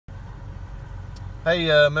Hey,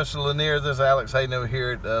 Mr. Lanier, this is Alex Hayden over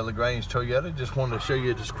here at LaGrange Toyota. Just wanted to show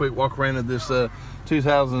you just a quick walk around of this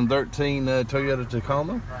 2013 Toyota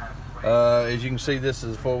Tacoma. As you can see, this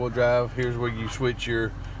is four-wheel drive. Here's where you switch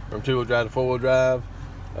from two-wheel drive to four-wheel drive.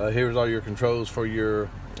 Here's all your controls for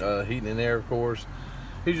your heating and air, of course.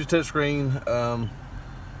 Here's your touch screen,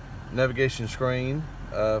 navigation screen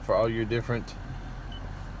for all your different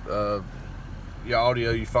your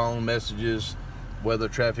audio, your phone messages, weather,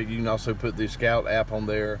 traffic. You can also put the Scout app on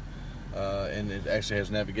there, and it actually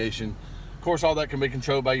has navigation. Of course, all that can be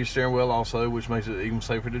controlled by your steering wheel also, which makes it even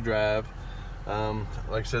safer to drive. Like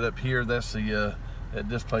I said, up here, that's the that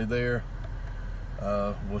display there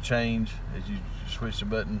will change as you switch the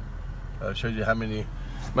button. Shows you how many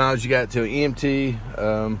miles you got to empty.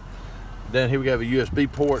 Down here we have a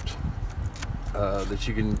USB port that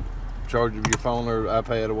you can charge your phone or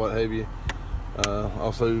iPad or what have you.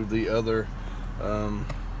 Also the other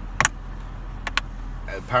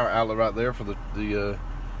power outlet right there for the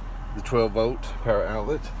 12-volt power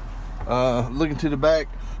outlet. Looking to the back,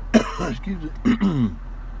 excuse me.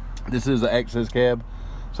 This is the access cab,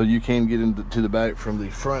 so you can get into the back from the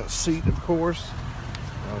front seat, of course.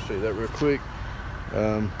 I'll show you that real quick.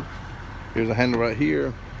 Here's a handle right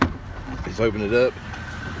here. Just open it up.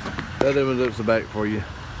 That opens up the back for you.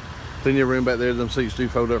 Plenty of room back there. Them seats do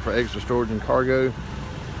fold up for extra storage and cargo.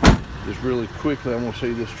 Just really quickly, I'm going to show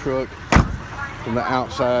you this truck from the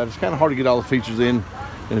outside. It's kind of hard to get all the features in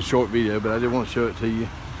a short video, but I did want to show it to you.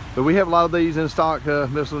 But we have a lot of these in stock,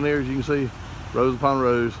 Miss Lanier, as you can see, rows upon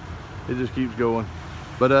rows. It just keeps going.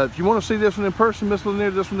 But if you want to see this one in person, Miss Lanier,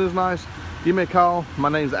 this one is nice, give me a call. My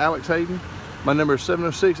name is Alex Hayden. My number is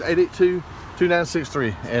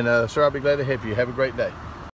 706-882-2963. And sir, I'll be glad to help you. Have a great day.